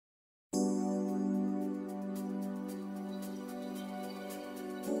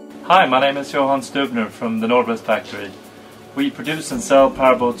Hi, my name is Johan Stubner from the Northwest factory. We produce and sell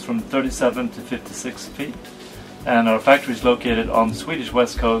powerboats from 37 to 56 feet, and our factory is located on the Swedish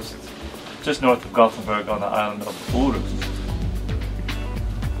west coast, just north of Gothenburg on the island of Orust.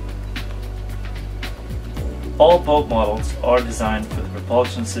 All boat models are designed for the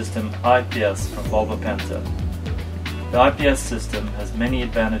propulsion system IPS from Volvo Penta. The IPS system has many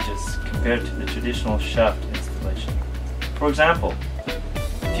advantages compared to the traditional shaft installation. For example,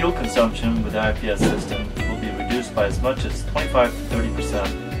 fuel consumption with the IPS system will be reduced by as much as 25 to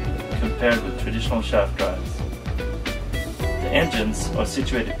 30% compared with traditional shaft drives. The engines are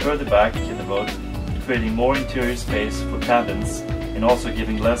situated further back in the boat, creating more interior space for cabins and also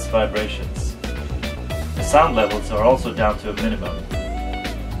giving less vibrations. The sound levels are also down to a minimum.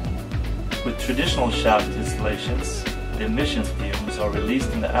 With traditional shaft installations, the emissions fumes are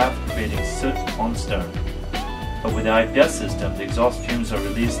released in the aft, creating soot on stern. But with the IPS system, the exhaust fumes are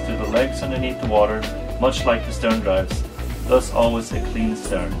released through the legs underneath the water, much like the stern drives, thus always a clean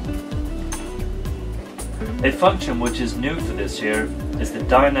stern. A function which is new for this year is the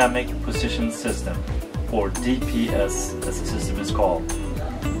Dynamic Position System, or DPS as the system is called.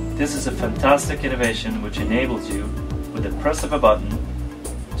 This is a fantastic innovation which enables you, with the press of a button,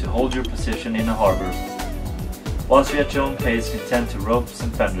 to hold your position in a harbor, whilst you at your own pace can tend to ropes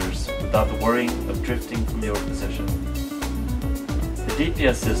and fenders without the worrying of drifting from your position. The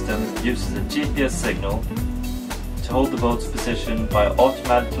DPS system uses a GPS signal to hold the boat's position by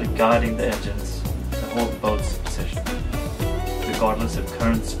automatically guiding the engines to hold the boat's position, regardless of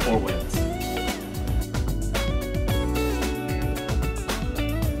currents or winds.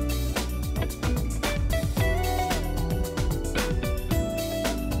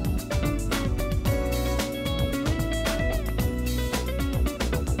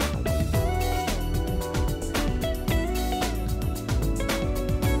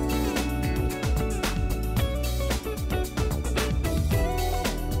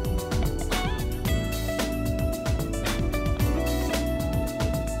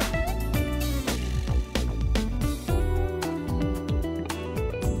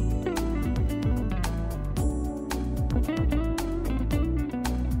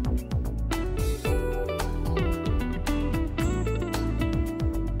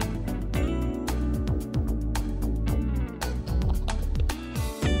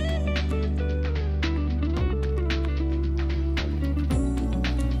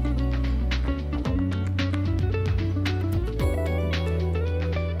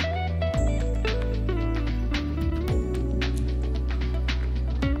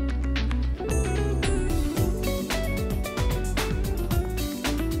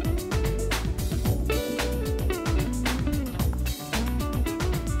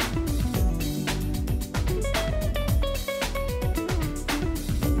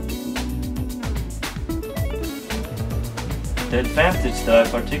 The advantage that I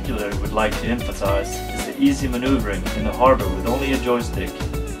particularly would like to emphasize is the easy maneuvering in the harbor with only a joystick.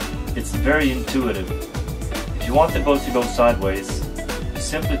 It's very intuitive. If you want the boat to go sideways, you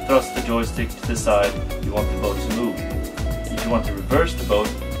simply thrust the joystick to the side you want the boat to move. If you want to reverse the boat,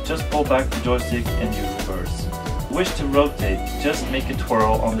 just pull back the joystick and you reverse. If you wish to rotate, just make a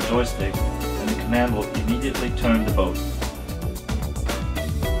twirl on the joystick and the command will immediately turn the boat.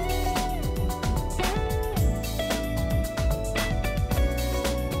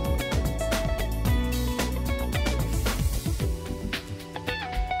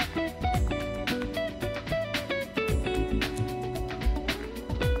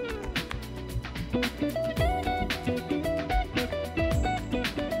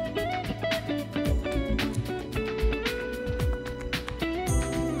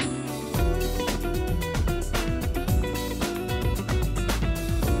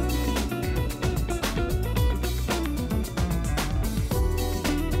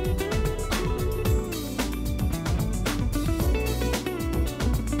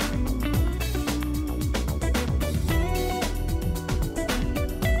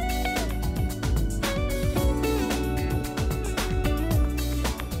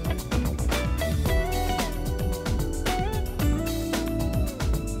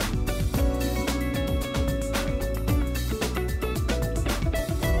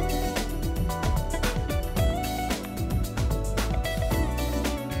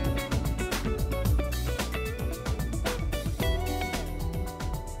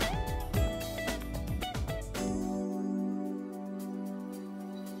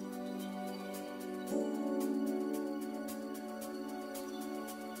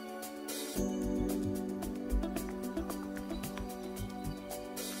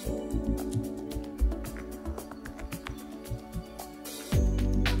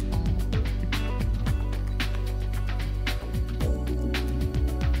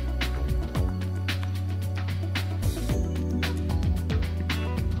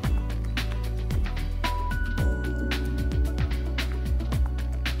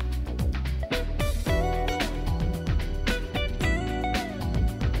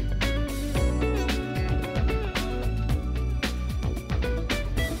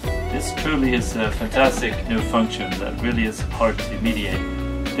 This truly is a fantastic new function that really is hard to mediate.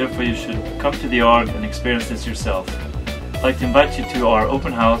 Therefore you should come to the org and experience this yourself. I'd like to invite you to our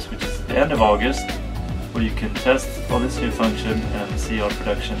open house, which is at the end of August, where you can test all this new function and see our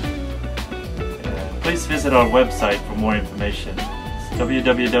production. Please visit our website for more information. It's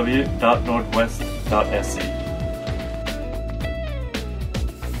www.northwest.se.